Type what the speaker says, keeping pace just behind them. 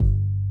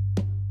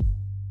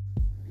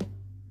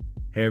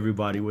Hey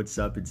everybody, what's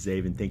up? It's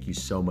Zave, and thank you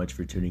so much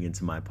for tuning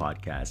into my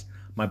podcast.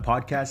 My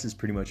podcast is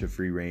pretty much a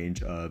free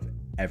range of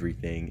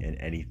everything and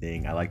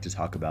anything. I like to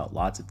talk about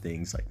lots of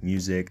things like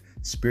music,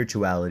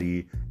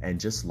 spirituality, and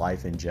just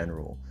life in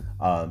general.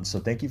 So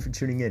thank you for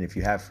tuning in. If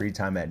you have free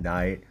time at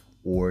night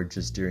or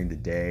just during the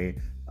day,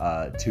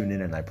 tune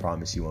in and I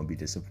promise you won't be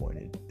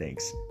disappointed.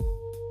 Thanks.